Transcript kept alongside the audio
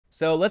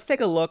So let's take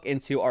a look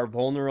into our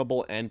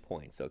vulnerable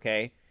endpoints,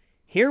 okay?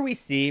 Here we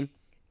see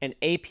an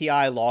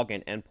API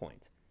login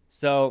endpoint.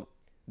 So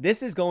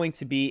this is going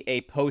to be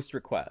a post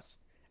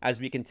request, as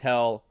we can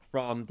tell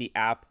from the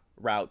app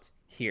route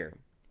here.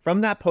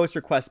 From that post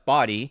request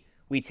body,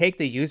 we take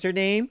the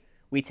username,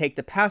 we take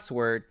the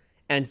password,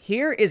 and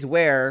here is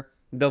where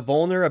the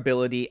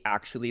vulnerability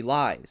actually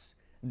lies.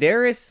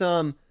 There is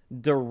some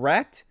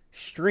direct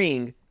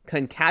string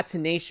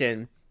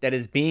concatenation that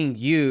is being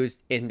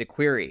used in the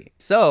query.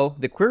 So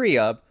the query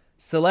of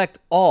select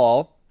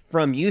all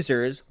from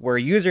users where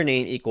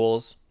username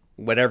equals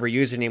whatever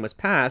username was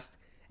passed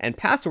and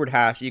password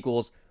hash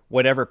equals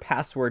whatever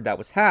password that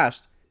was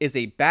hashed is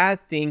a bad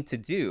thing to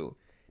do,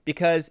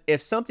 because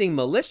if something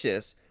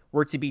malicious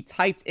were to be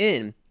typed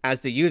in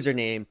as the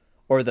username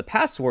or the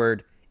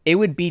password, it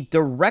would be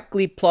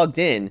directly plugged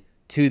in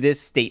to this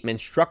statement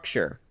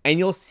structure. And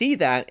you'll see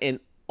that in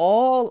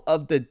all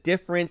of the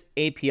different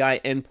API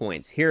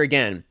endpoints. Here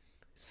again,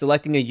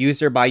 selecting a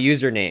user by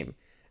username,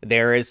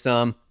 there is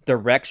some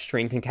direct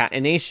string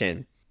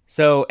concatenation.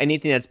 So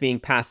anything that's being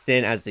passed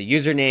in as the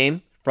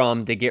username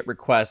from the GET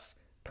request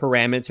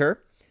parameter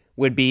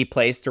would be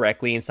placed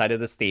directly inside of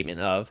the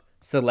statement of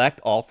select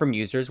all from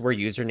users where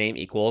username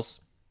equals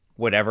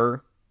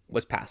whatever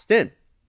was passed in.